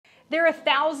There are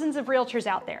thousands of realtors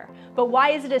out there, but why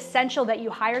is it essential that you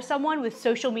hire someone with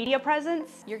social media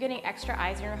presence? You're getting extra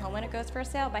eyes on your home when it goes for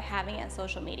sale by having it on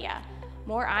social media.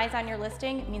 More eyes on your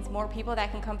listing means more people that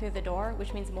can come through the door,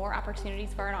 which means more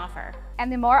opportunities for an offer.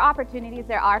 And the more opportunities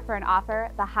there are for an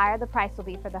offer, the higher the price will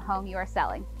be for the home you are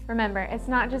selling. Remember, it's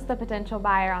not just the potential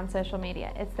buyer on social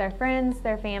media, it's their friends,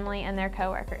 their family, and their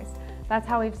coworkers. That's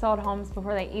how we've sold homes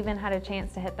before they even had a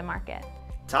chance to hit the market.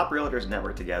 Top realtors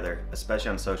network together, especially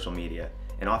on social media,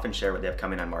 and often share what they have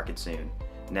coming on market soon.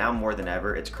 Now more than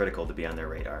ever, it's critical to be on their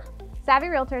radar. Savvy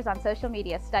realtors on social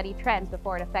media study trends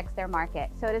before it affects their market,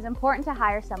 so it is important to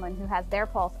hire someone who has their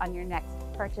pulse on your next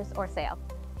purchase or sale.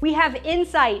 We have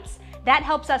insights. That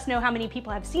helps us know how many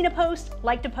people have seen a post,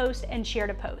 liked a post, and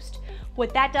shared a post.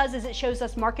 What that does is it shows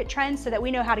us market trends so that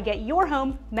we know how to get your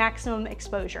home maximum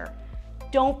exposure.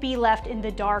 Don't be left in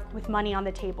the dark with money on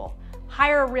the table.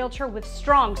 Hire a realtor with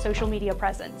strong social media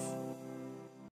presence.